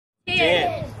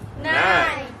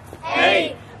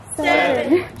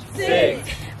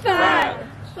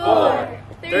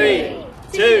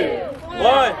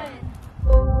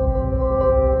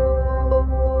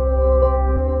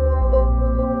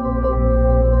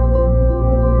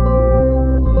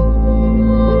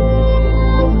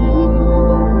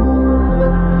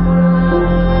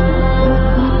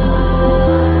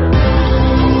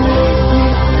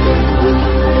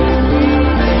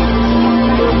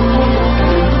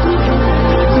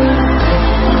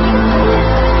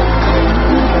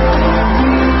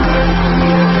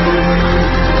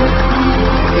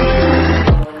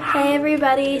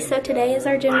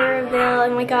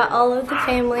all of the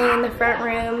family in the front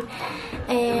room,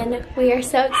 and we are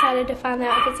so excited to find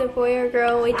out if it's a boy or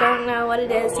girl. We don't know what it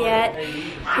is yet,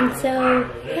 and so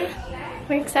yeah,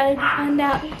 we're excited to find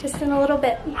out just in a little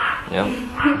bit.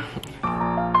 Yeah.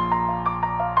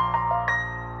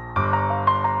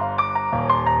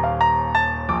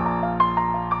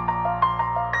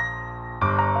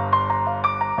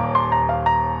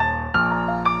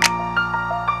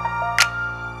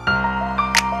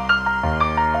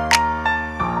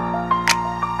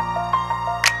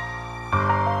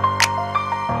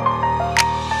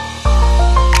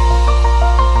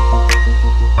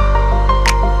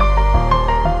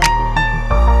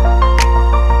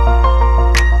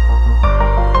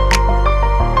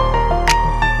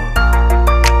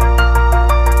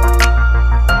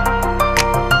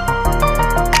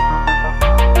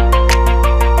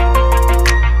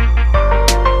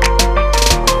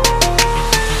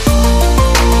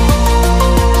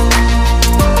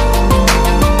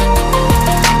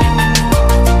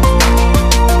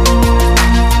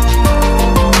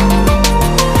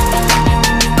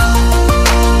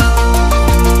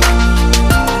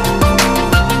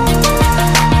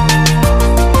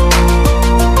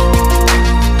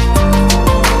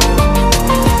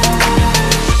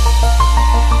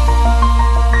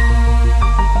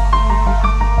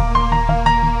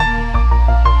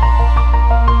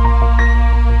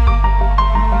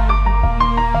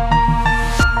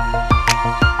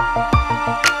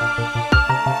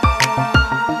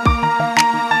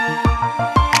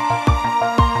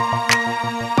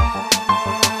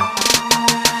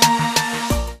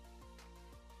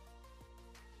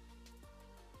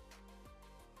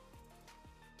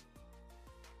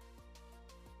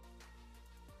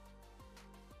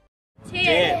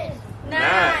 Ten,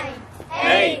 9,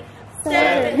 8,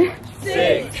 7,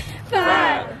 6,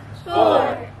 5,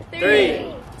 4,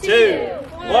 3, 2,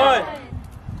 1.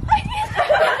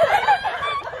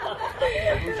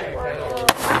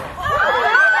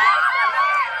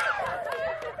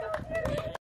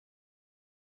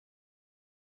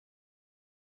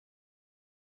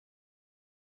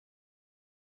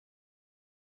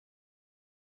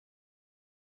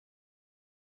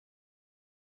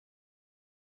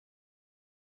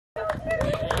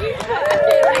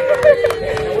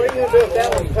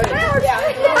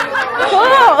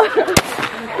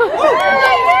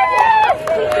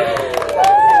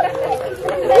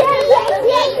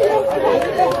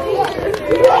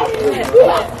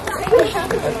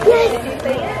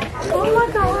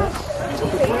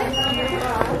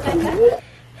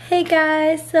 Hey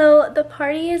guys, so the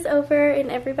party is over and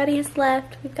everybody has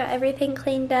left. We've got everything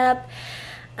cleaned up.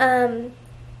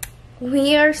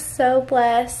 We are so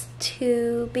blessed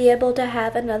to be able to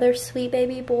have another sweet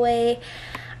baby boy.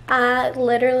 I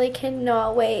literally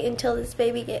cannot wait until this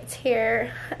baby gets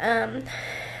here.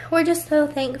 We're just so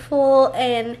thankful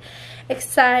and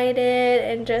excited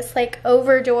and just like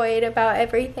overjoyed about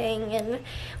everything, and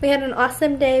we had an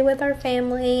awesome day with our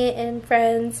family and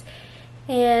friends,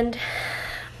 and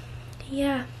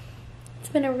yeah, it's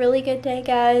been a really good day,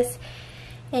 guys.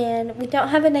 And we don't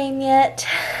have a name yet.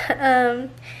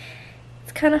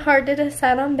 It's kind of hard to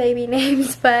decide on baby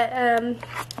names, but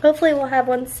hopefully we'll have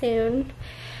one soon.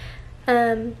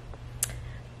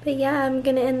 But yeah, I'm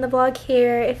gonna end the vlog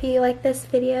here. If you like this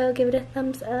video, give it a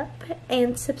thumbs up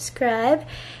and subscribe,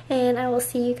 and I will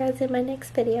see you guys in my next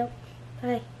video.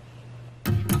 Bye.